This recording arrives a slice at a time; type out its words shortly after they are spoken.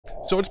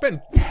So it's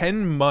been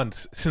 10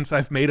 months since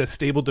I've made a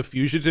Stable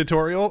Diffusion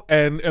tutorial,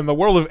 and in the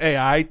world of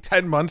AI,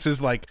 10 months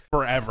is like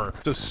forever.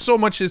 So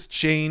much has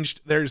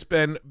changed. There's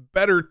been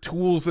better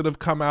tools that have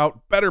come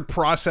out, better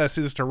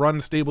processes to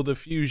run Stable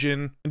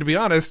Diffusion, and to be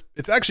honest,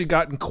 it's actually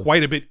gotten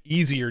quite a bit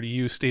easier to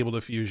use Stable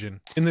Diffusion.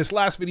 In this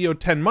last video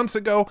 10 months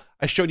ago,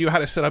 I showed you how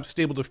to set up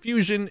Stable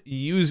Diffusion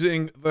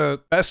using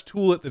the best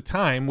tool at the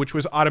time, which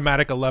was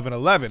Automatic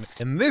 1111.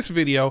 In this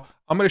video,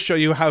 I'm going to show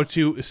you how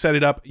to set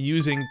it up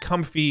using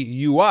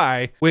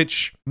ComfyUI,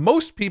 which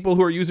most people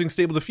who are using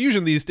Stable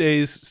Diffusion these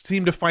days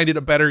seem to find it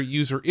a better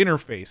user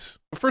interface.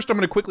 But first, I'm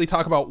going to quickly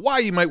talk about why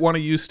you might want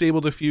to use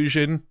Stable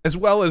Diffusion, as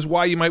well as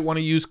why you might want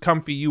to use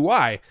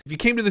ComfyUI. If you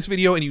came to this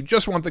video and you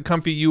just want the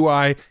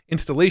ComfyUI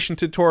installation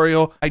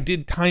tutorial, I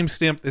did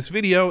timestamp this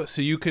video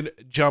so you can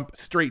jump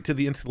straight to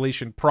the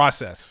installation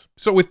process.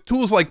 So with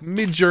tools like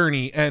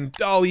Midjourney and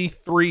DALL-E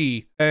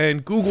 3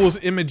 and Google's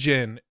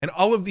Imagen and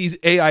all of these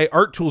AI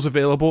art tools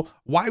available,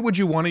 why would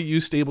you want to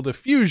use Stable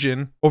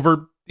Diffusion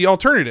over the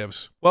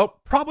alternatives? Well,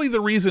 probably the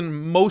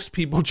reason most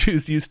people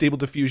choose to use Stable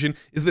Diffusion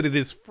is that it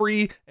is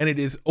free and it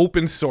is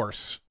open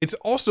source. It's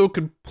also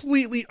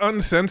completely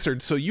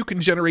uncensored, so you can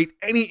generate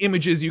any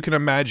images you can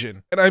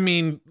imagine. And I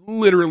mean,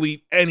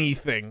 literally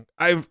anything.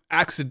 I've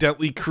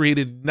accidentally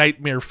created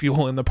nightmare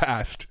fuel in the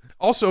past.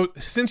 Also,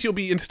 since you'll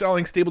be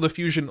installing Stable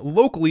Diffusion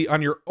locally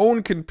on your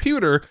own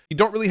computer, you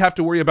don't really have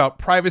to worry about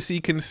privacy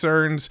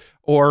concerns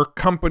or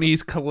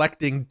companies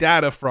collecting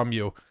data from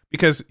you,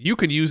 because you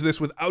can use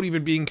this without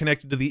even being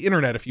connected to the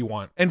internet if you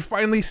want. And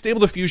finally, Stable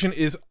Diffusion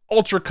is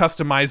ultra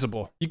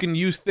customizable. You can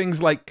use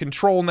things like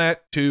ControlNet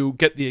to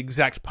get the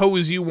exact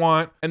pose you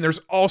want, and there's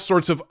all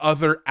sorts of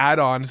other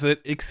add-ons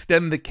that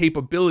extend the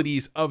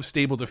capabilities of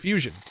Stable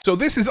Diffusion. So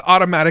this is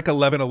Automatic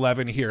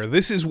 1111 here.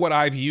 This is what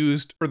I've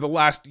used for the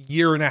last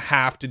year and a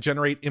half to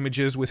generate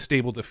images with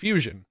Stable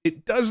Diffusion.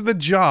 It does the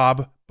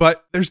job,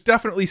 but there's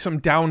definitely some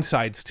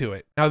downsides to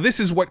it. Now, this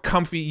is what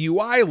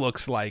ComfyUI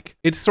looks like.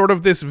 It's sort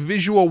of this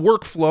visual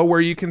workflow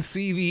where you can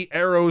see the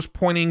arrows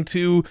pointing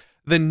to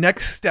the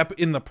next step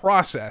in the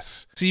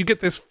process. So you get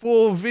this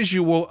full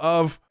visual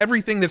of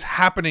everything that's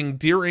happening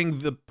during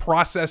the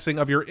processing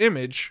of your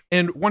image.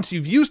 And once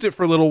you've used it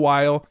for a little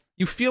while,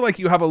 you feel like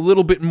you have a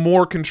little bit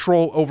more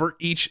control over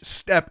each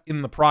step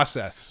in the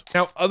process.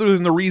 Now, other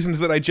than the reasons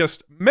that I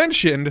just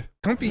mentioned,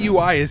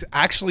 ComfyUI is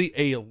actually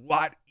a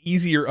lot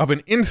easier of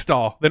an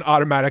install than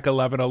Automatic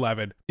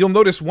 1111. You'll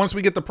notice once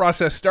we get the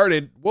process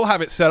started, we'll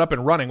have it set up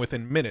and running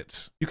within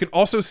minutes. You can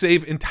also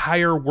save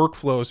entire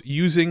workflows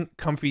using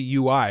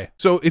ComfyUI.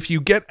 So if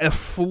you get a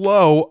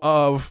flow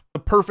of the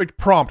perfect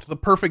prompt, the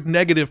perfect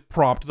negative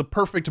prompt, the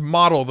perfect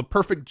model, the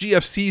perfect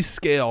GFC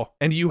scale,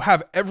 and you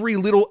have every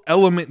little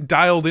element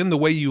dialed in the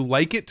way you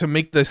like it to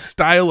make the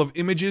style of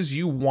images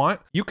you want,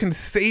 you can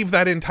save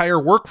that entire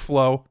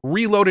workflow,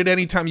 reload it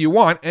anytime you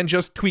want, and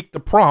just tweak the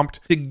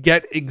prompt to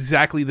get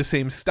exactly the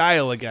same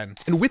style again.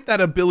 And with that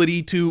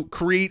ability to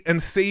create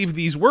and save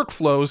these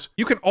workflows,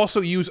 you can also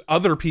use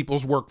other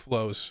people's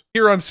workflows.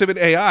 Here on Civet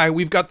AI,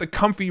 we've got the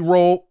Comfy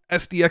Roll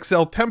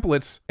SDXL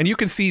templates, and you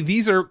can see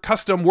these are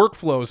custom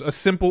workflows, a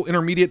simple,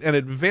 intermediate, and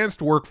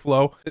advanced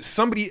workflow that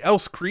somebody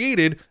else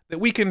created that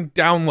we can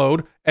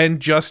download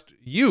and just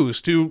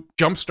use to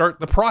jumpstart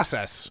the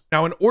process.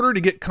 Now, in order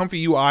to get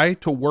ComfyUI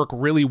to work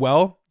really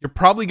well, you're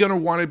probably going to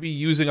want to be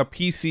using a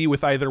PC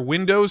with either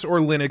Windows or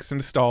Linux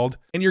installed,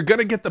 and you're going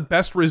to get the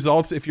best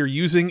results if you're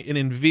using an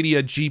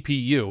NVIDIA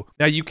GPU.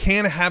 Now, you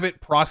can have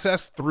it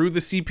processed through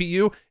the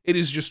CPU. It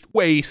is just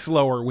way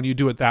slower when you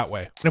do it that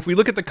way. And if we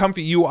look at the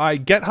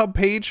ComfyUI GitHub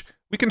page,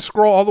 we can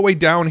scroll all the way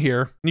down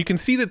here, and you can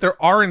see that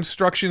there are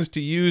instructions to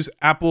use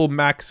Apple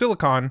Mac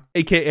Silicon,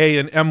 aka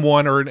an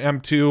M1 or an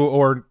M2,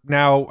 or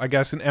now, I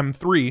guess, an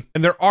M3.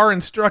 And there are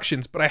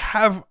instructions, but I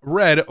have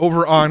read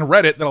over on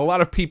Reddit that a lot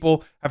of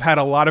people have had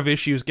a lot of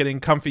issues getting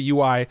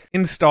ComfyUI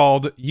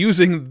installed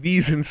using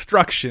these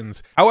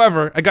instructions.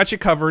 However, I got you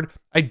covered.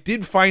 I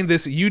did find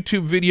this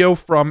YouTube video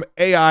from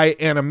AI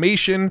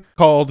Animation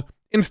called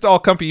Install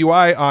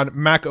ComfyUI on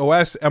Mac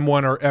OS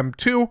M1 or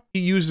M2. He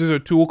uses a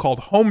tool called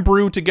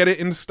Homebrew to get it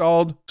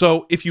installed.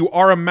 So if you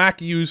are a Mac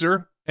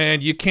user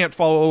and you can't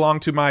follow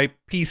along to my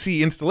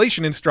PC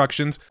installation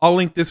instructions, I'll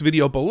link this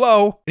video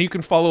below, and you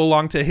can follow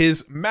along to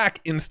his Mac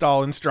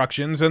install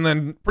instructions, and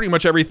then pretty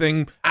much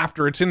everything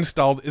after it's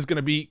installed is going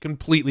to be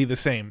completely the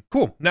same.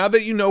 Cool. Now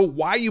that you know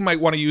why you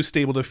might want to use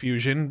Stable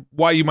Diffusion,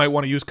 why you might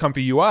want to use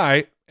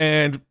ComfyUI,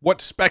 and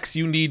what specs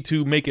you need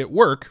to make it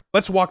work,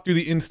 let's walk through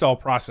the install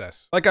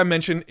process. Like I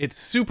mentioned, it's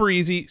super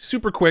easy,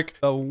 super quick.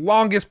 The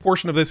longest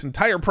portion of this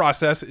entire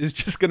process is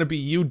just going to be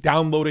you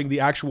downloading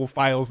the actual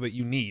files that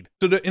you need.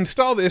 So to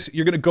install this,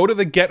 you're going to go to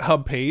the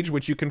GitHub page,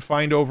 which you can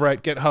find over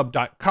at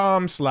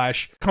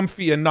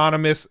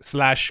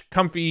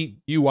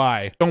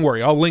github.com/comfyanonymous/ComfyUI. Don't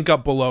worry, I'll link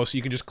up below so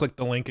you can just click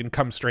the link and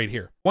come straight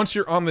here. Once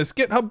you're on this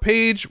GitHub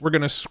page, we're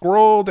going to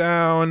scroll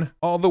down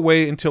all the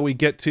way until we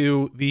get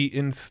to the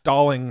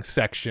installing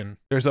section.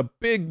 There's a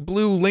big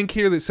blue link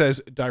here that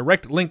says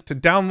direct link to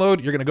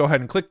download. You're going to go ahead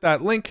and click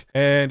that link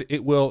and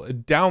it will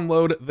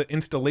download the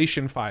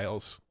installation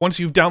files. Once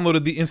you've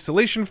downloaded the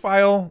installation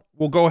file,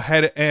 we'll go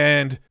ahead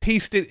and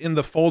paste it in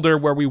the folder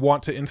where we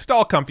want to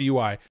install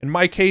ComfyUI. In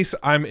my case,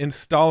 I'm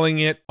installing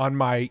it on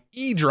my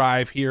E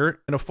drive here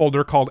in a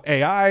folder called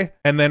AI,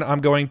 and then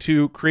I'm going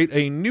to create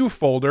a new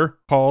folder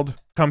called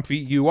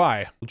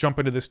ComfyUI. We'll jump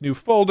into this new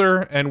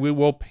folder and we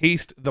will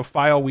paste the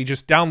file we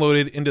just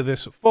downloaded into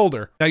this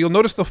folder. Now you'll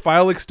notice the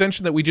file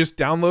extension that we just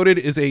downloaded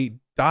is a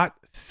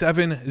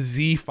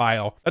 .7z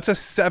file. That's a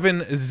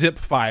 7-zip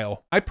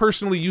file. I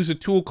personally use a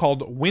tool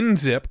called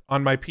WinZip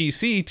on my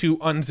PC to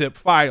unzip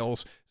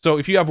files. So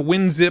if you have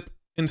WinZip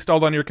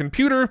installed on your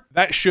computer,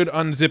 that should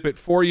unzip it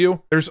for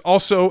you. There's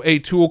also a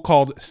tool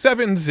called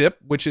 7zip,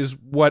 which is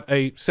what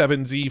a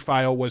 7z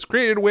file was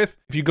created with.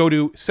 If you go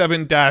to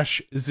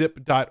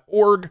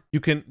 7-zip.org, you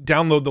can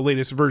download the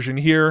latest version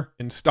here,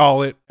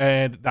 install it,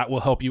 and that will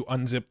help you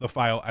unzip the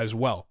file as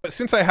well. But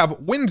since I have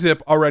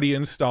WinZip already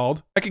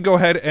installed, I could go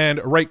ahead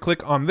and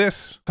right-click on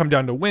this, come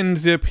down to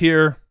WinZip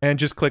here, and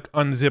just click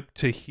unzip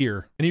to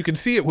here. And you can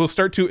see it will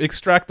start to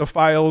extract the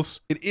files.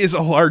 It is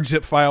a large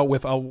zip file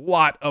with a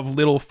lot of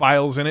little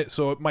files in it,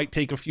 so it might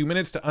take a few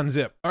minutes to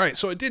unzip. All right,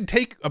 so it did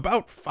take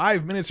about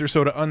 5 minutes or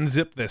so to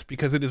unzip this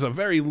because it is a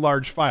very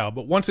large file.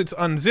 But once it's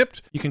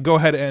unzipped, you can go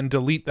ahead and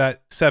delete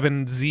that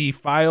 7z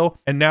file.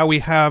 And now we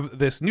have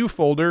this new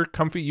folder,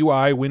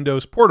 ComfyUI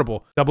Windows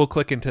Portable. Double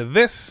click into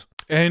this,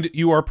 and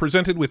you are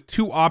presented with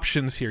two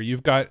options here.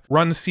 You've got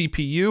run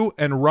CPU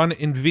and run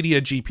NVIDIA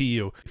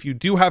GPU. If you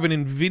do have an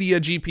NVIDIA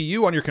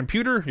GPU on your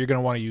computer, you're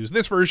gonna wanna use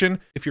this version.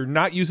 If you're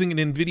not using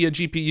an NVIDIA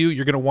GPU,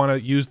 you're gonna wanna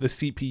use the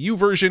CPU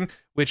version,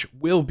 which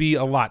will be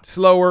a lot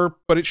slower,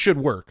 but it should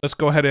work. Let's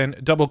go ahead and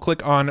double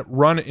click on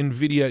run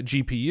NVIDIA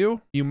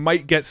GPU. You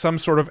might get some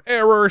sort of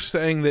error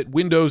saying that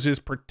Windows is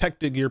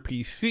protecting your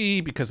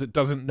PC because it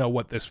doesn't know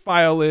what this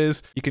file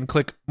is. You can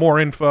click more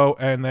info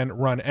and then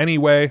run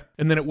anyway,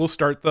 and then it will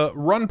start the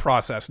run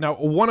process. Now,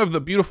 one of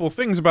the beautiful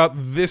things about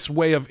this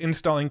way of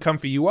installing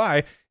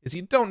ComfyUI is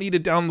you don't need to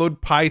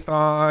download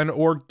Python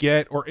or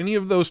Git or any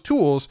of those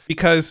tools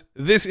because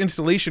this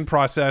installation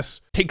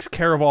process takes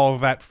care of all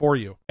of that for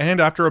you. And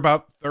after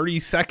about 30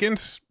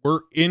 seconds,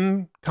 we're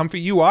in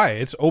ComfyUI.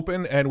 It's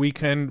open and we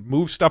can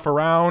move stuff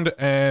around.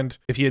 And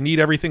if you need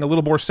everything a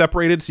little more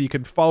separated so you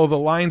can follow the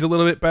lines a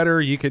little bit better,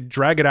 you could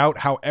drag it out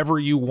however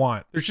you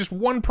want. There's just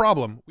one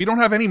problem. We don't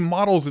have any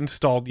models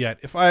installed yet.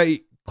 If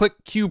I click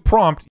Q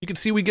prompt, you can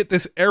see we get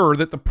this error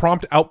that the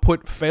prompt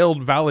output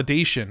failed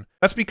validation.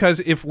 That's because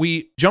if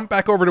we jump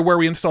back over to where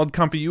we installed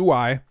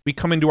ComfyUI, we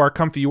come into our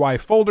ComfyUI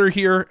folder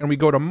here and we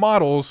go to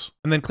models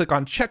and then click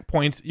on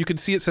checkpoints, you can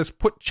see it says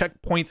put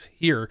checkpoints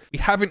here. We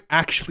haven't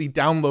actually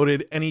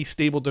downloaded any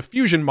Stable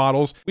Diffusion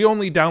models. We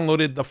only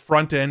downloaded the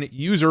front end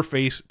user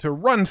face to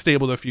run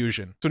Stable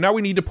Diffusion. So now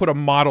we need to put a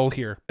model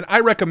here. And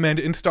I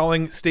recommend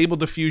installing Stable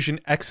Diffusion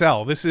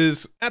XL. This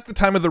is, at the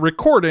time of the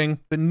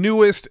recording, the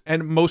newest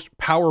and most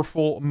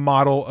powerful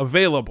model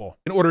available.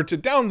 In order to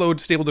download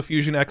Stable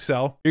Diffusion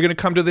XL, you're gonna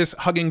come to this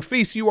Hugging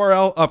Face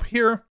URL up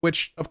here,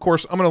 which of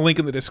course I'm going to link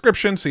in the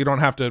description so you don't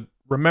have to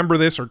remember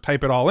this or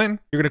type it all in.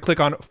 You're going to click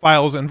on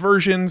Files and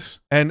Versions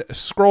and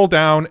scroll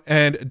down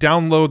and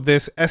download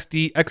this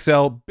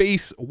SDXL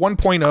base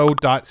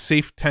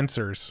 1.0.safe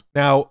tensors.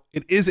 Now,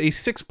 it is a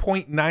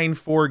 6.94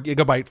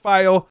 gigabyte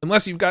file.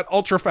 Unless you've got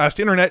ultra fast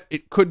internet,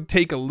 it could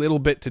take a little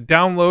bit to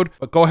download,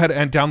 but go ahead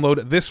and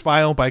download this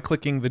file by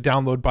clicking the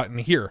download button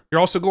here. You're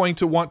also going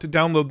to want to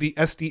download the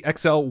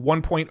SDXL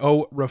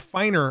 1.0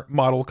 Refiner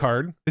model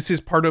card. This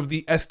is part of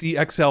the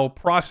SDXL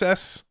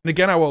process. And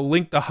again, I will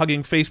link the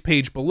Hugging Face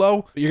page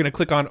below. But you're going to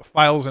click on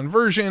Files and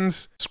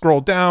Versions, scroll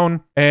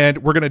down, and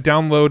we're going to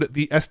download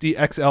the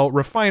SDXL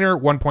Refiner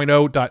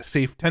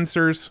 1.0.safe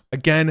tensors.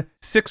 Again,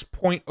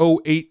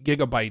 6.08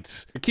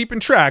 gigabytes. You're keeping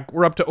track,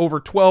 we're up to over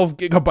 12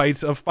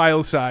 gigabytes of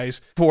file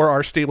size for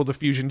our Stable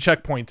Diffusion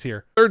checkpoints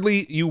here.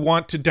 Thirdly, you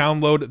want to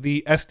download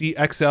the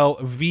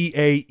SDXL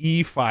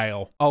VAE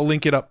file. I'll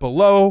link it up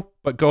below,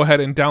 but go ahead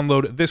and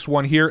download this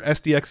one here,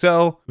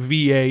 SDXL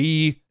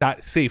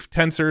VAE.safe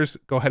tensors.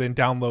 Go ahead and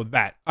download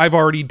that. I've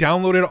already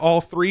downloaded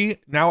all three.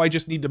 Now I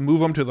just need to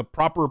move them to the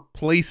proper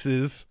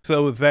places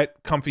so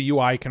that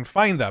ComfyUI can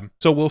find them.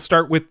 So we'll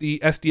start with the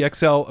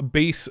SDXL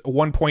base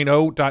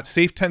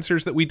 1.0.safe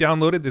tensors that we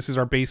downloaded. This is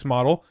our base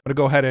model. I'm gonna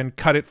go ahead and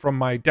cut it from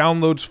my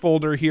downloads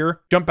folder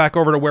here. Jump back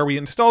over to where we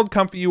installed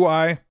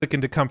ComfyUI, click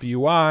into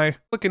ComfyUI,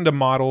 click into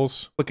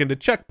models, click into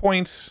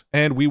checkpoints,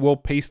 and we will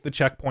paste the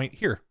checkpoint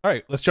here. All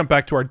right, let's jump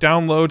back to our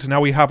downloads.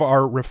 Now we have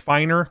our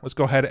refiner. Let's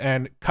go ahead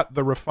and cut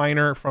the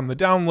refiner from the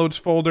downloads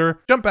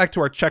folder. Jump back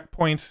to our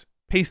checkpoints.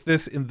 Paste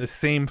this in the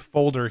same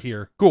folder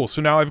here. Cool,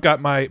 so now I've got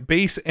my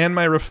base and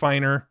my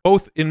refiner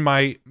both in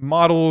my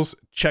models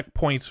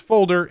checkpoints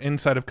folder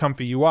inside of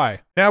ComfyUI.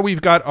 Now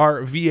we've got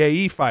our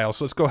VAE file.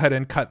 So let's go ahead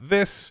and cut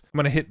this. I'm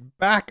going to hit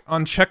back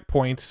on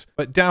checkpoints,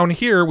 but down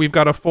here, we've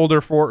got a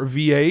folder for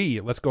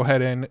VAE. Let's go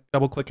ahead and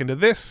double click into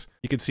this.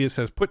 You can see it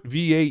says put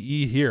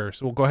VAE here.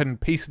 So we'll go ahead and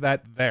paste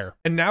that there.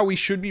 And now we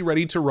should be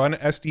ready to run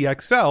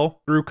SDXL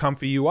through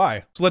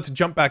ComfyUI. So let's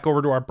jump back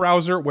over to our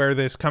browser where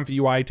this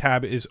ComfyUI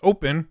tab is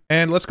open,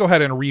 and let's go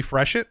ahead and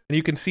refresh it. And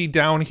you can see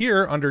down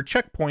here under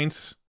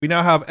checkpoints, we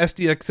now have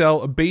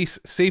SDXL base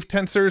safe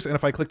tensors. And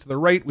if I click to the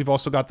right, we've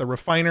also got the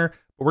refiner,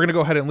 but we're going to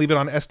go ahead and leave it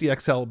on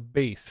SDXL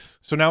base.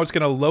 So now it's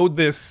going to load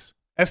this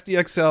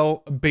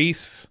SDXL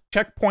base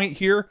checkpoint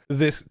here,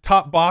 this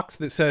top box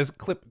that says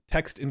clip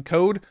text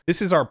encode.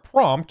 This is our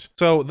prompt.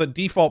 So the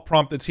default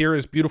prompt that's here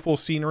is beautiful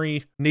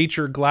scenery,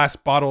 nature, glass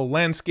bottle,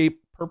 landscape,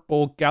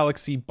 purple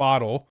galaxy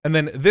bottle. And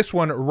then this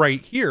one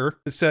right here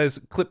that says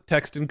clip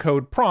text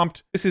encode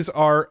prompt. This is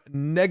our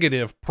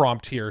negative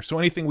prompt here. So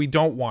anything we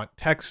don't want,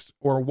 text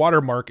or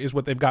watermark, is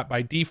what they've got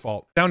by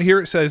default. Down here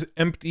it says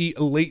empty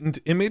latent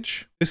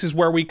image. This is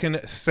where we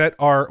can set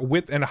our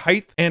width and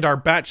height and our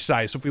batch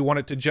size. So if we want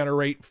it to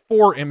generate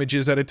 4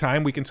 images at a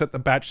time, we can set the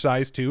batch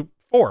size to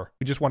 4.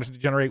 We just want it to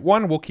generate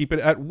 1, we'll keep it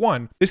at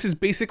 1. This is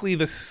basically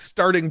the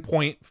starting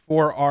point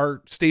for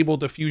our Stable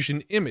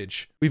Diffusion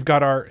image. We've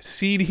got our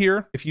seed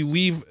here. If you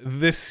leave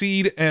this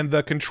seed and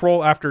the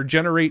control after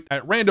generate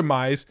at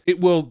randomize, it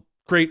will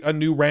create a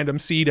new random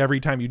seed every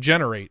time you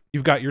generate.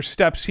 You've got your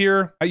steps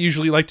here. I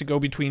usually like to go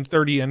between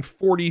 30 and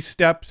 40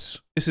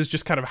 steps. This is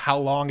just kind of how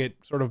long it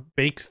sort of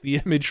bakes the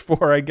image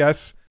for, I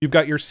guess. You've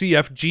got your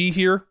CFG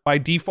here. By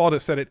default,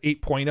 it's set at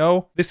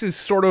 8.0. This is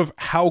sort of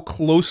how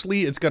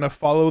closely it's going to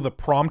follow the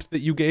prompt that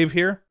you gave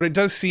here. But it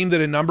does seem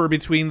that a number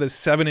between the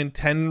 7 and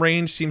 10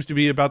 range seems to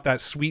be about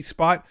that sweet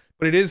spot.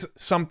 But it is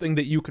something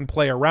that you can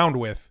play around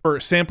with. For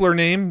sampler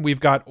name,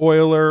 we've got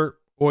Euler,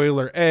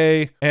 Euler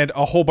A, and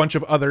a whole bunch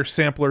of other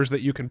samplers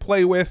that you can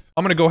play with.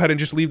 I'm going to go ahead and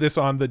just leave this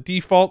on the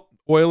default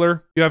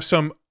Euler. You have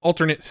some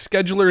alternate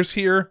schedulers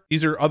here.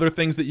 These are other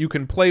things that you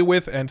can play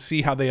with and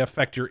see how they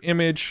affect your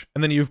image.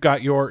 And then you've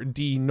got your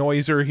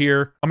denoiser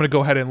here. I'm going to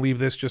go ahead and leave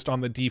this just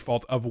on the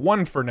default of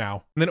 1 for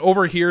now. And then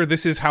over here,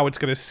 this is how it's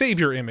going to save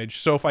your image.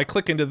 So if I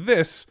click into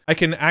this, I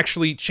can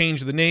actually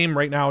change the name.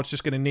 Right now, it's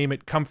just going to name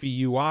it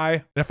ComfyUI.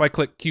 And if I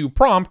click Q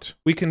prompt,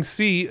 we can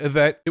see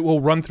that it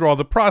will run through all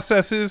the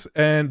processes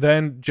and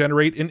then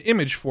generate an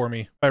image for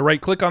me. If I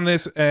right click on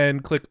this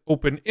and click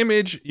open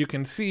image, you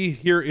can see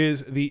here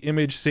is the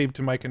image saved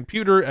to my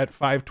computer at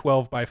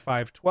 512 by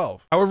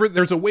 512. However,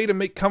 there's a way to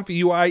make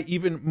ComfyUI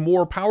even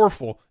more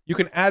powerful. You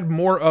can add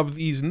more of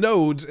these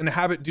nodes and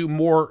have it do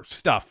more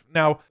stuff.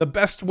 Now, the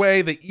best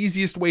way, the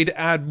easiest way to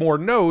add more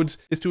nodes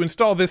is to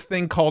install this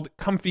thing called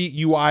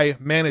ComfyUI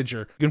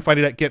Manager. You can find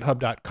it at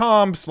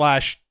github.com/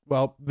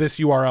 well, this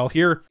URL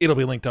here. It'll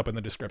be linked up in the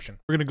description.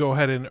 We're going to go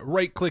ahead and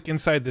right click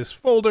inside this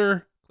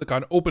folder. Click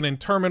on open in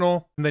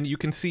terminal, and then you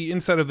can see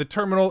inside of the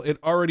terminal, it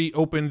already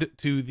opened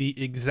to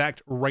the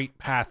exact right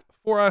path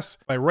for us.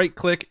 If I right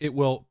click, it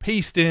will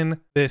paste in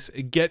this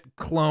get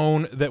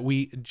clone that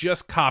we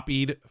just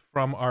copied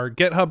from our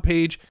GitHub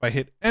page. If I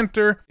hit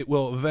enter, it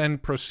will then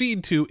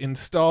proceed to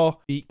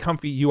install the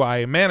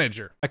ComfyUI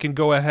Manager. I can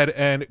go ahead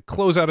and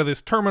close out of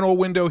this terminal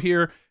window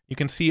here. You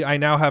can see I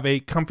now have a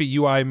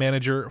ComfyUI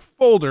Manager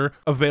folder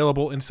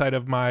available inside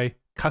of my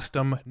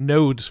custom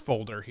nodes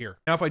folder here.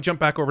 Now, if I jump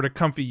back over to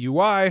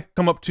ComfyUI,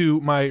 come up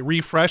to my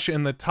refresh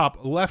in the top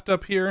left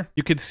up here,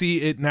 you can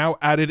see it now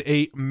added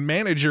a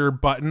manager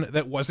button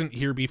that wasn't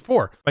here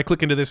before. If I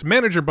click into this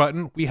manager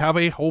button, we have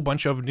a whole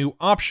bunch of new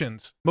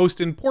options.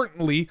 Most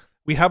importantly,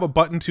 we have a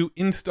button to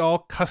install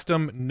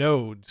custom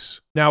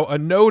nodes. Now, a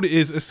node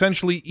is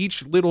essentially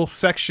each little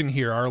section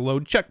here, our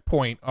load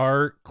checkpoint,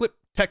 our clip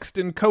text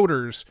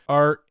encoders,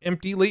 our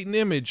empty latent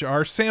image,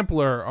 our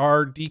sampler,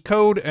 our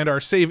decode, and our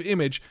save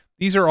image.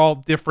 These are all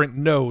different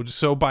nodes.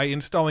 So by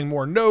installing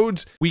more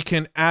nodes, we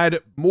can add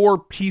more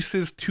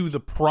pieces to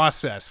the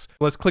process.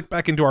 Let's click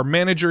back into our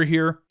manager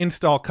here,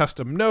 install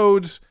custom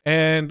nodes.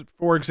 And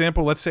for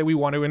example, let's say we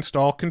want to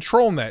install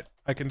ControlNet.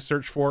 I can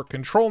search for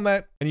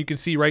ControlNet, and you can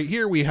see right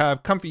here we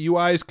have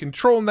ComfyUI's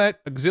ControlNet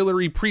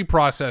auxiliary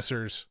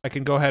preprocessors. I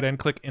can go ahead and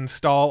click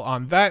install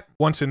on that.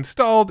 Once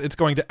installed, it's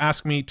going to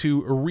ask me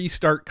to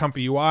restart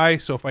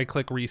ComfyUI. So if I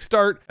click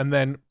restart and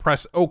then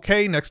press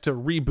OK next to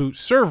reboot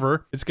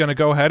server, it's going to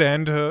go ahead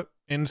and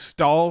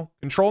install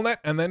ControlNet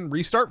and then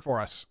restart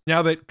for us.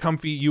 Now that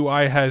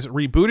ComfyUI has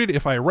rebooted,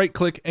 if I right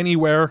click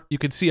anywhere, you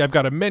can see I've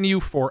got a menu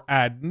for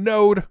add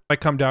node. If I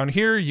come down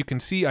here, you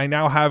can see I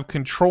now have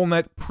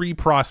ControlNet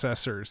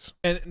preprocessors.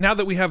 And now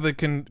that we have the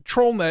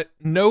ControlNet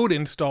node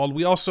installed,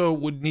 we also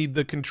would need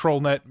the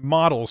ControlNet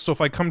models. So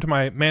if I come to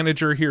my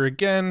manager here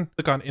again,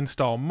 click on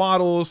install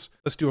models,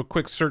 let's do a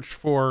quick search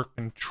for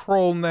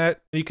ControlNet.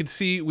 And you can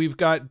see we've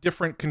got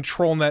different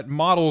ControlNet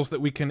models that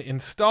we can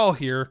install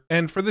here.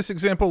 And for this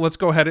example, let's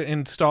go ahead and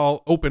install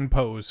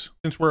OpenPose.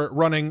 Since we're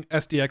running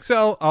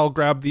SDXL, I'll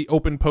grab the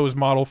OpenPose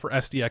model for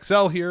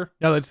SDXL here.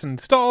 Now that it's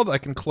installed, I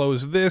can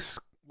close this.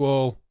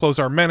 We'll close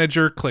our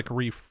manager, click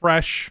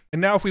refresh.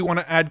 And now if we want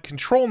to add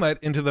ControlNet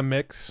into the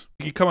mix,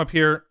 we can come up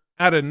here,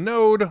 add a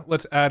node.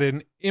 Let's add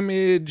an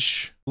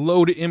image,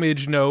 load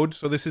image node.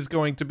 So this is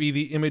going to be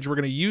the image we're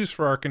going to use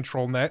for our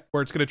ControlNet,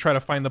 where it's going to try to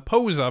find the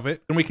pose of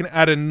it. And we can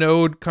add a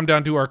node, come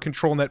down to our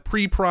ControlNet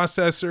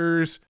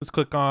preprocessors. Let's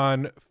click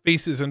on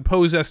faces and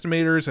pose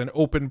estimators and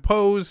open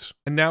pose.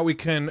 And now we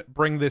can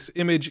bring this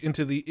image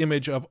into the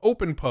image of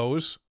open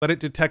pose. Let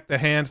it detect the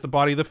hands, the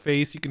body, the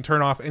face. You can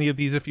turn off any of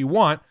these if you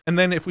want. And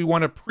then if we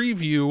want to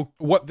preview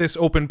what this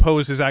open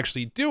pose is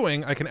actually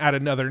doing, I can add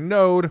another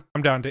node,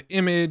 come down to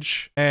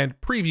image and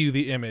preview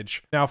the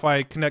image. Now, if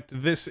I connect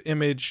this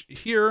image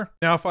here.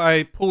 Now, if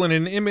I pull in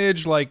an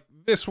image like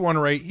this one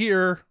right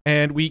here,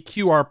 and we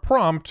queue our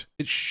prompt,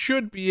 it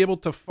should be able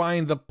to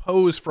find the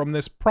pose from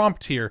this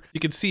prompt here. You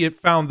can see it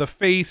found the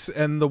face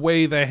and the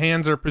way the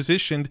hands are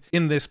positioned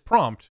in this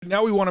prompt.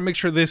 Now we want to make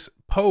sure this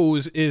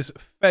pose is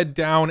fed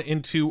down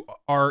into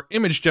our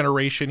image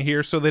generation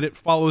here so that it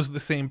follows the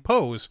same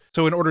pose.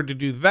 So in order to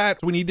do that,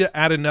 we need to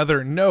add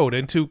another node.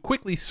 And to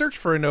quickly search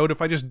for a node,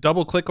 if I just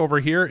double click over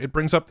here, it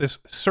brings up this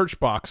search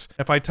box.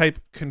 If I type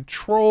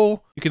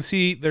control, you can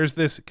see there's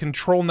this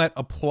ControlNet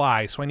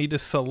apply. So I need to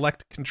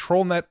select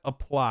ControlNet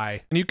apply.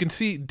 And you can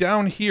see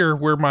down here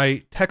where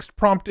my text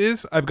prompt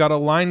is, I've got a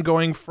line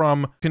going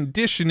from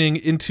conditioning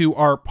into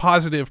our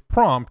positive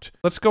prompt.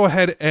 Let's go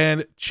ahead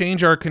and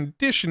change our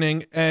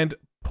conditioning and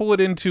pull it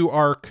into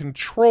our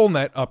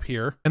ControlNet up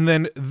here. And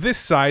then this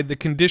side, the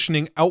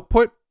conditioning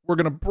output, we're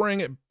going to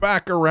bring it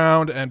back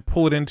around and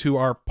pull it into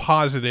our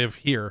positive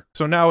here.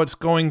 So now it's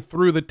going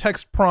through the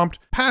text prompt,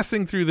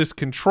 passing through this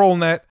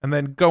ControlNet, and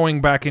then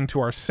going back into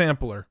our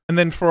sampler. And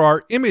then for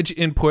our image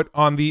input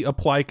on the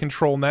apply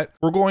ControlNet,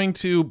 we're going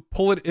to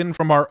pull it in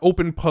from our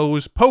open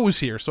pose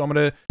here. So I'm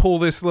going to pull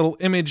this little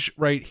image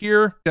right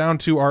here down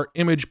to our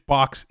image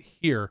box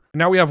here.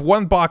 Now we have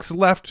one box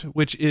left,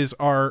 which is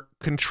our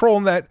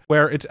ControlNet,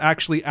 where it's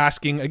actually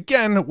asking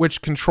again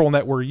which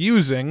ControlNet we're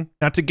using.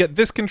 Now to get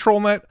this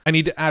ControlNet, I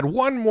need to add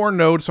one more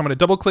node. So I'm going to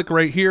double click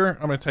right here.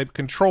 I'm going to type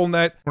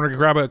ControlNet. We're going to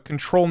grab a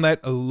ControlNet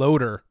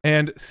loader.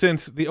 And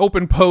since the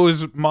open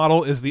pose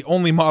model is the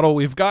only model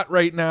we've got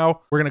right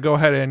now, we're going to go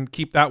ahead and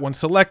keep that one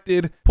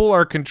selected, pull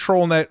our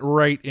ControlNet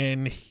right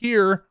in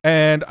here.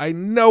 And I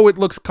know it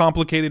looks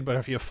complicated, but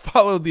if you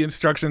followed the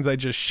instructions I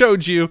just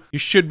showed you, you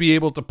should be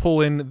able to pull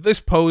in this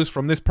pose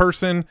from this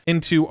person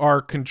into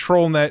our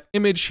ControlNet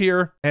image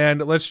here.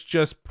 And let's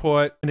just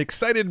put an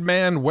excited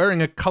man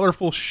wearing a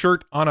colorful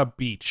shirt on a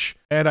beach.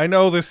 And I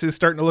know this is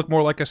starting to look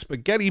more like a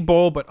spaghetti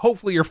bowl, but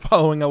hopefully you're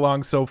following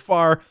along so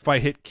far. If I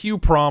hit Q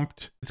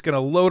prompt, it's going to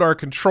load our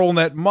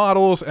ControlNet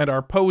models and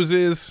our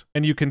poses.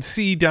 And you can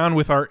see down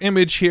with our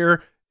image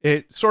here,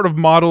 it sort of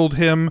modeled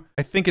him.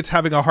 I think it's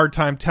having a hard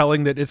time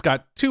telling that it's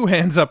got two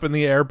hands up in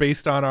the air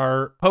based on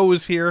our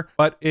pose here,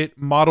 but it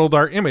modeled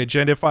our image.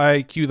 And if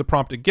I cue the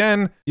prompt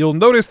again, you'll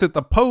notice that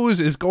the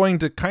pose is going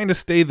to kind of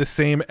stay the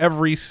same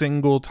every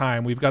single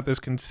time. We've got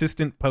this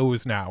consistent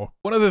pose now.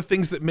 One of the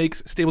things that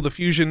makes Stable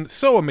Diffusion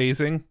so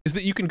amazing is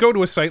that you can go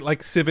to a site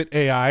like Civit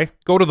AI,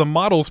 go to the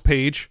models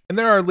page, and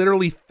there are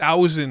literally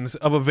thousands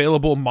of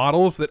available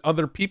models that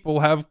other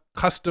people have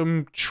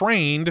custom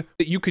trained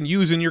that you can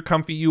use in your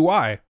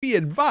ComfyUI. Be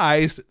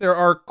advised, there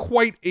are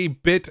quite a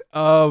bit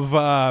of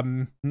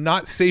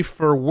not safe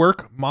for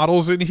work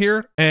models in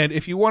here. And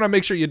if you want to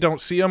make sure you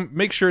don't see them,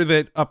 make sure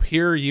that up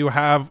here you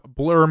have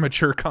blur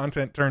mature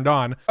content turned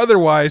on.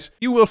 Otherwise,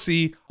 you will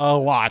see a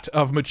lot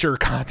of mature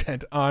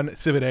content on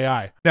Civit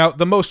AI. Now,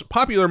 the most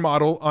popular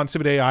model on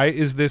Civit AI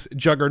is this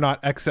Juggernaut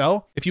XL.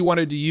 If you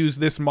wanted to use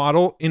this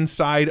model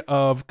inside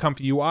of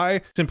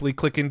ComfyUI, simply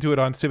click into it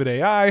on Civit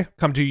AI,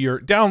 come to your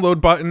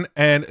download button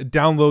and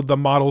download the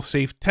model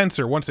safe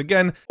tensor. Once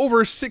again,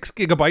 over 6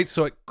 gigabytes,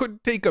 so it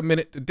could take a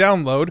minute to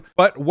download.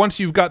 But once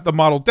you've got the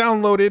model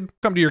downloaded,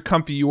 come to your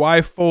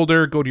ComfyUI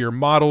folder, go to your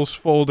models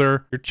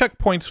folder, your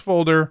checkpoints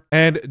folder,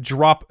 and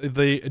drop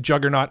the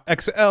Juggernaut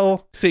XL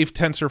safe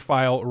tensor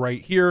file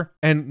right here.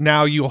 And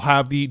now you'll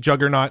have the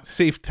Juggernaut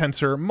safe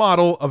tensor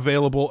model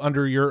available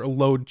under your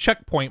load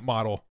checkpoint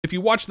model. If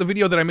you watched the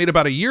video that I made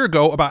about a year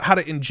ago about how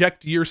to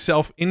inject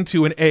yourself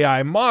into an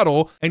AI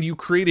model and you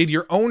created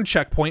your own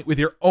checkpoint with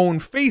your own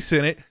face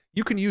in it,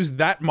 you can use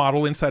that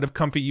model inside of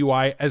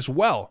ComfyUI as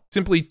well.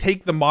 Simply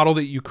take the model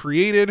that you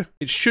created.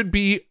 It should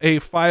be a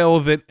file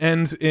that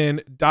ends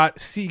in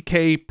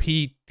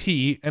 .ckpt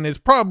and is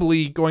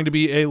probably going to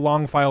be a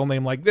long file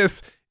name like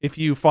this if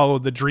you follow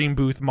the Dream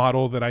Booth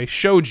model that I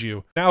showed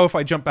you. Now, if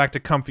I jump back to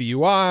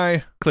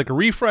ComfyUI, click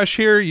refresh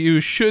here,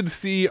 you should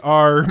see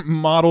our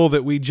model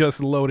that we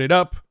just loaded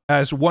up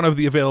as one of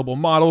the available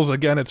models.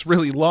 Again, it's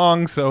really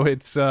long, so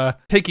it's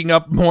taking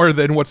up more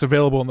than what's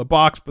available in the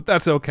box, but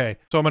that's okay.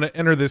 So I'm going to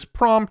enter this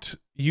prompt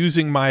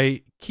using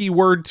my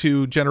keyword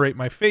to generate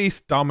my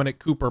face, Dominic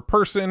Cooper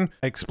person.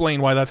 I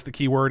explain why that's the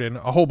keyword in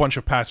a whole bunch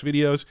of past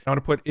videos. I'm going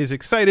to put is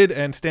excited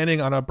and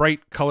standing on a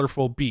bright,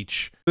 colorful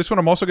beach. This one,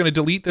 I'm also going to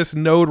delete this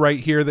node right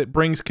here that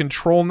brings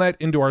ControlNet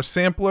into our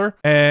sampler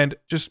and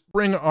just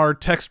bring our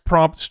text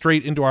prompt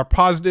straight into our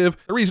positive.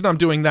 The reason I'm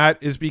doing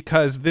that is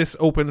because this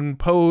open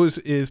pose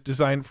is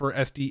designed for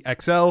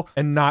SDXL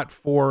and not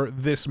for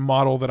this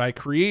model that I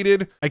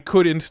created. I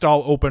could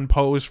install open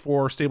pose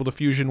for Stable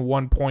Diffusion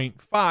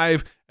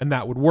 1.5 and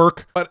that would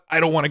work, but I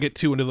don't want to get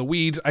too into the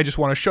weeds. I just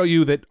want to show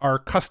you that our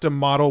custom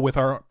model with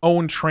our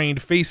own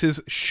trained faces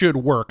should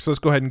work. So let's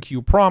go ahead and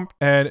queue prompt,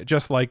 and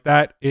just like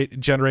that, it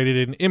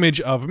generated an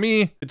image of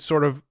me. It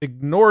sort of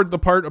ignored the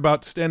part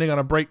about standing on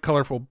a bright,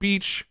 colorful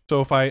beach.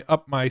 So if I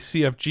up my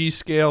CFG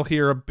scale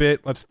here a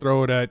bit, let's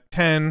throw it at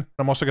 10.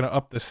 I'm also going to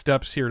up the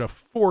steps here to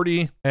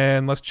 40,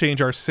 and let's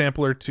change our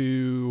sampler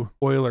to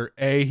Euler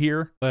A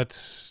here.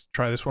 Let's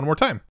try this one more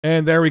time.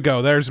 And there we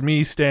go. There's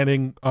me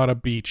standing on a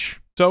beach.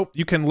 So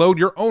you can load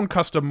your own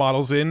custom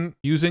models in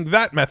using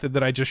that method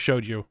that I just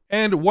showed you.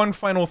 And one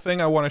final thing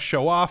I want to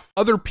show off,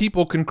 other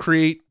people can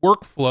create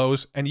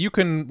workflows and you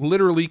can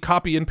literally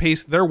copy and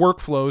paste their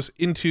workflows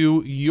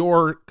into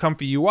your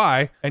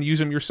ComfyUI and use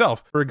them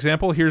yourself. For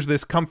example, here's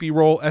this Comfy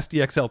Roll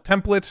SDXL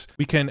templates.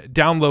 We can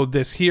download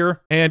this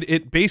here and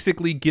it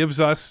basically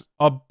gives us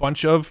a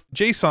bunch of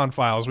JSON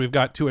files. We've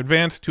got 2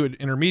 advanced, 2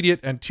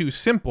 intermediate, and 2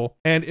 simple.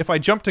 And if I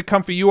jump to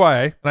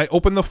ComfyUI and I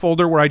open the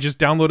folder where I just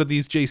downloaded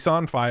these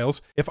JSON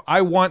files, if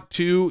I want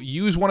to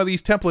use one of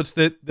these templates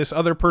that this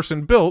other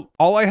person built,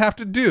 all I have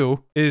to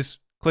do is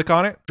click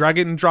on it, drag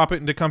it and drop it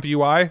into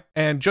ComfyUI,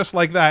 and just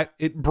like that,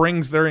 it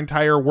brings their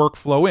entire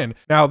workflow in.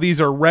 Now, these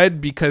are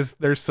red because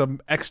there's some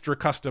extra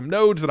custom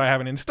nodes that I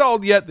haven't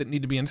installed yet that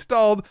need to be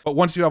installed, but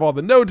once you have all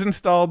the nodes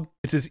installed,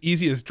 it's as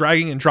easy as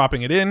dragging and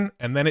dropping it in,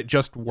 and then it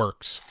just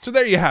works. So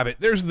there you have it.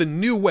 There's the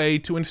new way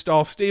to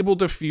install Stable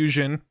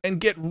Diffusion and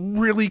get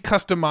really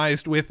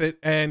customized with it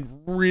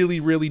and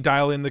really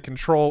dial in the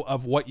control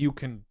of what you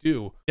can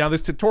do. Now,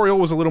 this tutorial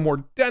was a little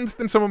more dense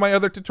than some of my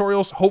other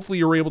tutorials. Hopefully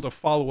you're able to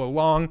follow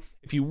along.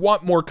 If you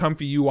want more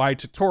ComfyUI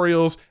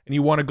tutorials and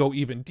you want to go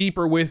even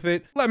deeper with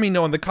it, let me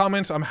know in the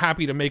comments. I'm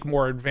happy to make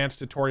more advanced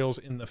tutorials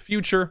in the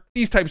future.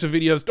 These types of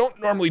videos don't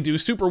normally do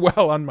super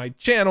well on my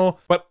channel,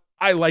 but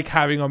I like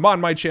having them on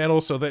my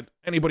channel so that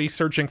anybody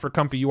searching for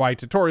ComfyUI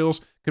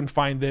tutorials can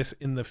find this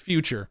in the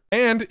future.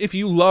 And if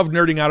you love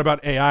nerding out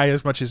about AI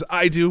as much as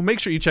I do, make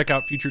sure you check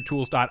out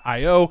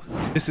futuretools.io.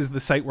 This is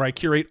the site where I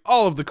curate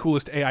all of the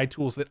coolest AI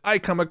tools that I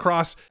come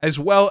across, as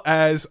well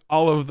as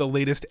all of the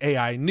latest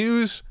AI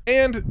news.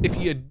 And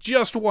if you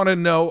just want to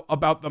know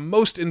about the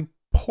most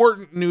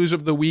important news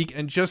of the week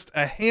and just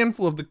a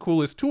handful of the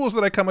coolest tools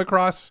that I come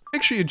across,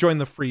 make sure you join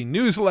the free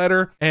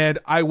newsletter and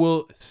I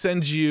will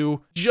send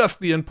you just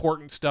the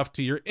important stuff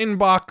to your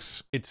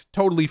inbox. It's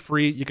totally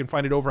free. You can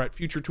find it over at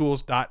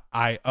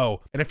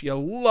futuretools.io. And if you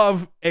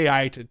love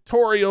AI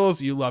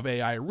tutorials, you love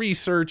AI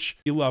research,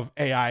 you love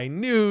AI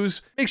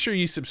news, make sure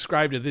you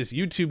subscribe to this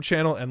YouTube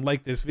channel and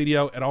like this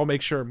video, and I'll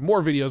make sure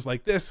more videos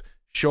like this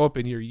show up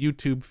in your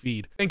YouTube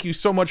feed. Thank you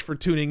so much for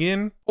tuning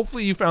in.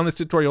 Hopefully you found this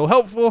tutorial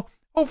helpful.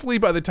 Hopefully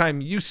by the time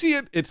you see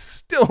it, it's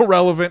still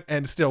relevant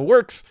and still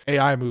works.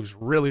 AI moves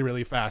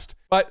really fast.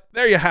 But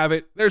there you have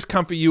it. There's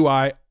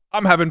ComfyUI.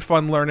 I'm having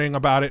fun learning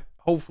about it.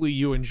 Hopefully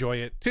you enjoy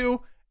it too.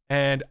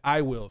 And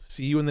I will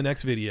see you in the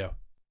next video.